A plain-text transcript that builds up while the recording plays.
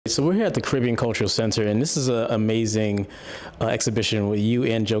So we're here at the Caribbean Cultural Center, and this is an amazing exhibition with you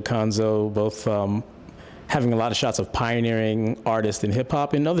and Joe Cumbo, both having a lot of shots of pioneering artists in hip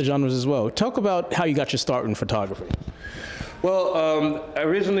hop and other genres as well. Talk about how you got your start in photography. Well,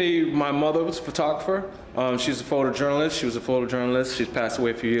 originally my mother was a photographer. She's a photojournalist. She was a photojournalist. She's passed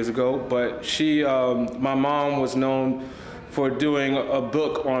away a few years ago, but my mom was known for doing a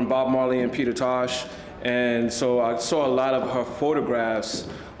book on Bob Marley and Peter Tosh, and so I saw a lot of her photographs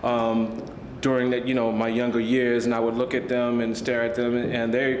during my younger years, and I would look at them and stare at them,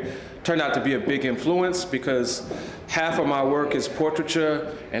 and they turned out to be a big influence because half of my work is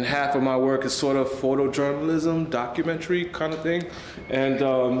portraiture and half of my work is sort of photojournalism, documentary kind of thing. And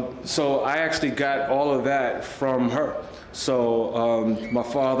so I actually got all of that from her. So my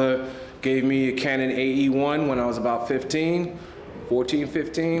father gave me a Canon AE1 when I was about 14,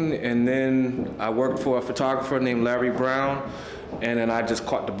 15, and then I worked for a photographer named Larry Brown, and then I just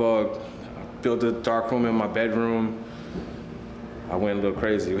caught the bug. I built a darkroom in my bedroom. I went a little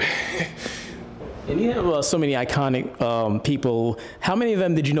crazy. And you have so many iconic people. How many of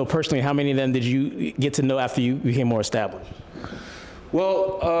them did you know personally? How many of them did you get to know after you became more established?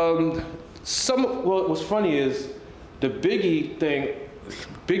 Well, what's funny is the Biggie thing.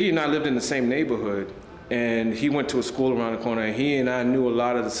 Biggie and I lived in the same neighborhood, and he went to a school around the corner, and he and I knew a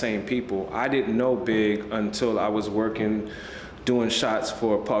lot of the same people. I didn't know Big until I was working, doing shots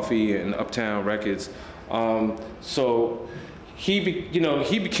for Puffy and Uptown Records. So he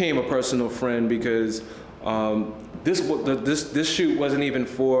became a personal friend because this shoot wasn't even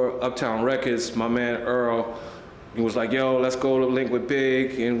for Uptown Records. My man Earl, he was like, yo, let's go to link with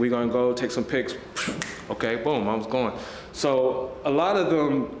Big, and we're gonna go take some pics. Okay, boom, I was going. So a lot of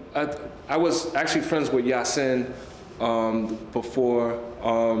them, I was actually friends with Yasin before.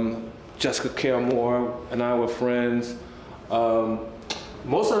 Jessica Care and I were friends.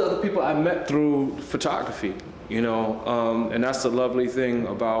 Most of the other people I met through photography, and that's the lovely thing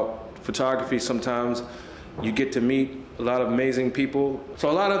about photography. Sometimes you get to meet a lot of amazing people. So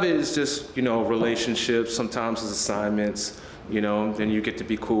a lot of it is just, relationships, sometimes it's assignments, then you get to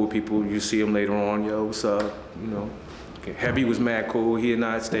be cool with people. You see them later on, yo, what's up, Heavy was mad cool, he and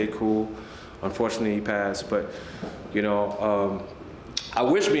I stayed cool. Unfortunately, he passed, but, I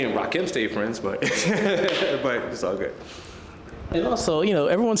wish me and Rakim stayed friends, but, but it's all good. And also,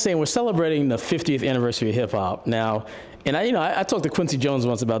 everyone's saying we're celebrating the 50th anniversary of hip hop now. And I talked to Quincy Jones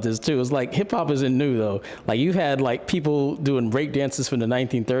once about this too. It's like hip hop isn't new though. Like you've had like people doing break dances from the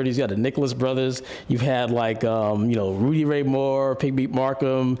 1930s. You got the Nicholas Brothers. You've had like Rudy Ray Moore, Pig Beat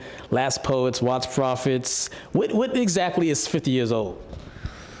Markham, Last Poets, Watts Prophets. What exactly is 50 years old?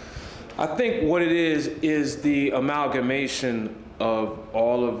 I think what it is the amalgamation of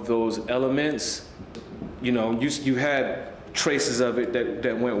all of those elements. You had traces of it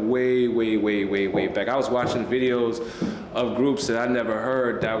that went way back. I was watching videos of groups that I never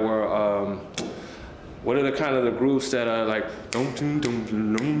heard that were, what are the kind of the groups that are like, I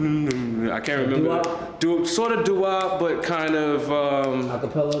can't remember. Sort of doo-wop, but kind of,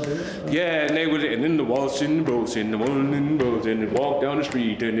 acapella? Yeah, and they would, and then the waltz and the boats and the one and the boats and the walk down the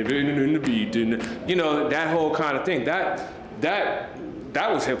street and the beat and that whole kind of thing. That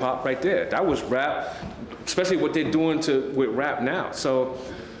was hip hop right there. That was rap. Especially what they're doing with rap now. So,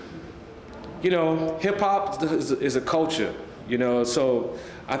 hip hop is a culture, so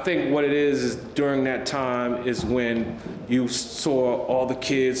I think what it is during that time is when you saw all the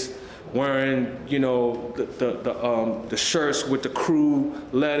kids wearing, the shirts with the crew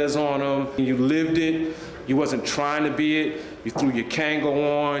letters on them. You lived it. You wasn't trying to be it. You threw your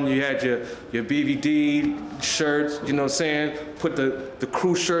Kango on. You had your BVD shirts, Put the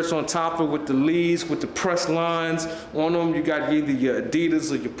crew shirts on top of it with the leads, with the press lines on them. You got either your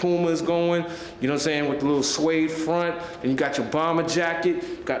Adidas or your Pumas going, with the little suede front. And you got your bomber jacket,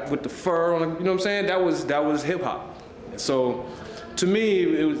 with the fur on it, That was hip hop. So to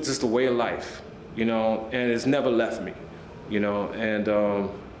me, it was just a way of life, and it's never left me, and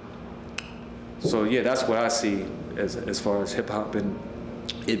so yeah, that's what I see as far as hip hop and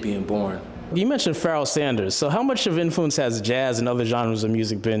it being born. You mentioned Pharoah Sanders. So how much of influence has jazz and other genres of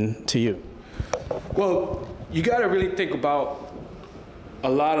music been to you? Well, you got to really think about a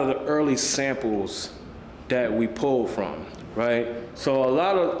lot of the early samples that we pull from, right? So a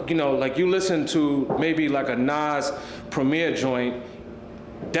lot of, like you listen to maybe like a Nas Premier joint,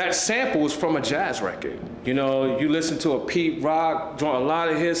 that sample is from a jazz record. You listen to a Pete Rock joint, a lot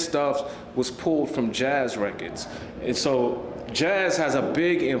of his stuff was pulled from jazz records. And so jazz has a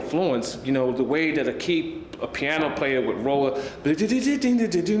big influence, the way that a piano player would roll like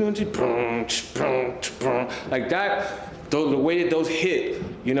that, the way that those hit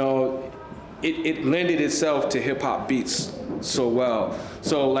you know, it lended itself to hip hop beats so well.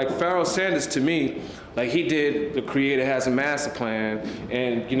 So like Pharoah Sanders, to me, like he did The Creator Has a Master Plan,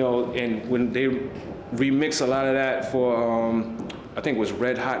 and you know, and when they remix a lot of that for I think it was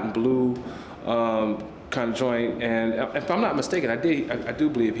Red Hot and Blue kind of joint, and if I'm not mistaken, I do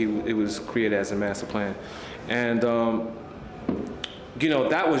believe it was Created as a Master Plan, and you know,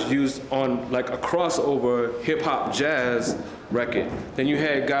 that was used on like a crossover hip hop jazz record. Then you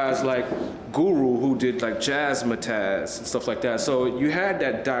had guys like Guru who did like jazz mataz and stuff like that. So you had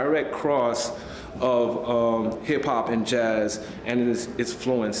that direct cross of hip hop and jazz and its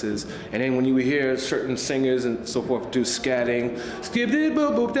influences. And then when you would hear certain singers and so forth do scatting,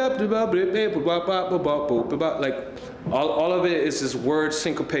 like all of it is this word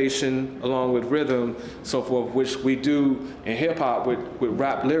syncopation along with rhythm, so forth, which we do in hip hop with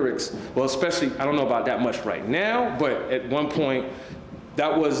rap lyrics. Well, especially, I don't know about that much right now, but at one point,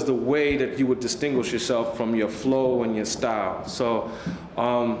 that was the way that you would distinguish yourself from your flow and your style. So,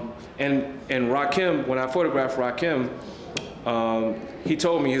 and Rakim, when I photographed Rakim, he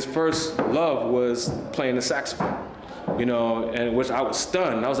told me his first love was playing the saxophone, you know, and which I was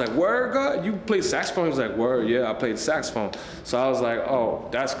stunned. I was like, word, God, you play saxophone? He was like, word, yeah, I played saxophone. So I was like, oh,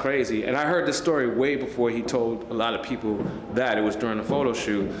 that's crazy. And I heard this story way before he told a lot of people that. It was during the photo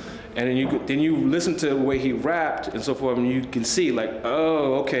shoot. And then you listen to the way he rapped and so forth, and you can see like,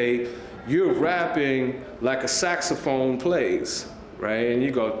 oh, okay, you're rapping like a saxophone plays, right? And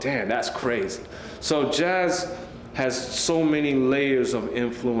you go, damn, that's crazy. So jazz has so many layers of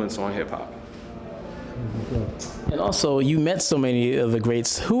influence on hip hop. And also, you met so many of the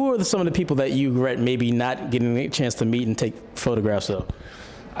greats. Who are some of the people that you regret maybe not getting a chance to meet and take photographs of?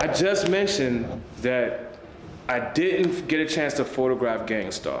 I just mentioned that I didn't get a chance to photograph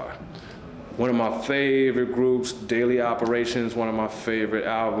Gang Starr. One of my favorite groups, Daily Operations, one of my favorite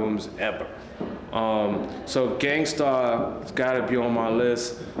albums ever. So Gang Starr's gotta be on my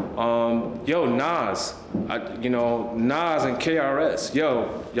list. Yo, Nas, you know, Nas and KRS.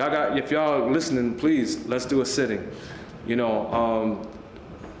 Yo, if y'all listening, please, let's do a sitting. You know,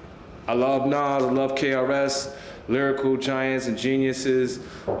 I love Nas, I love KRS, lyrical giants and geniuses.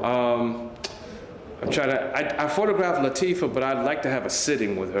 I photographed Latifah, but I'd like to have a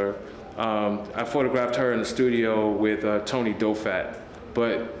sitting with her. I photographed her in the studio with Tony Dofat,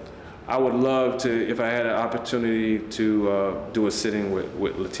 but I would love to, if I had an opportunity to do a sitting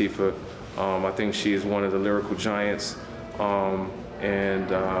with Latifah. I think she is one of the lyrical giants,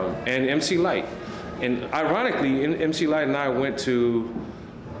 and MC Lyte. And ironically, MC Lyte and I went to,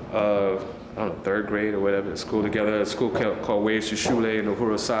 I don't know, 3rd grade or whatever, school together, a school called Waves to Shule in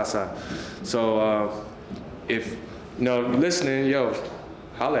Uhuru Sasa. So if you know, listening, yo,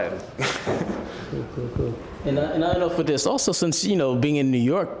 holla at me. Cool. And I know for this, also since, you know, being in New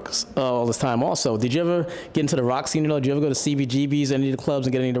York all this time also, did you ever get into the rock scene? You know, did you ever go to CBGBs, any of the clubs,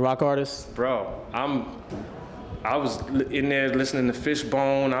 and get any of the rock artists? Bro, I was in there listening to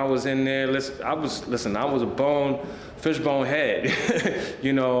Fishbone. I was in there, I was a Fishbone head.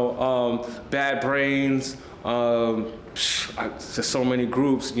 You know, Bad Brains, just so many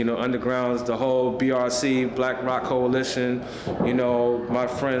groups, you know, Undergrounds, the whole BRC, Black Rock Coalition, you know, my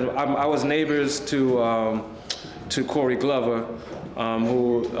friends. I was neighbors to Corey Glover,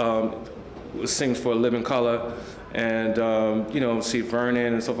 who sings for Living Color, and you know, see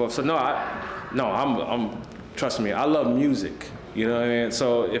Vernon and so forth. So I'm trust me, I love music. You know what I mean?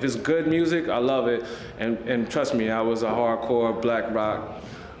 So if it's good music, I love it. And trust me, I was a hardcore Black Rock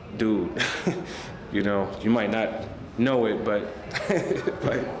dude. You know, you might not know it, but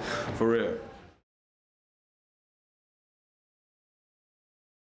like, for real.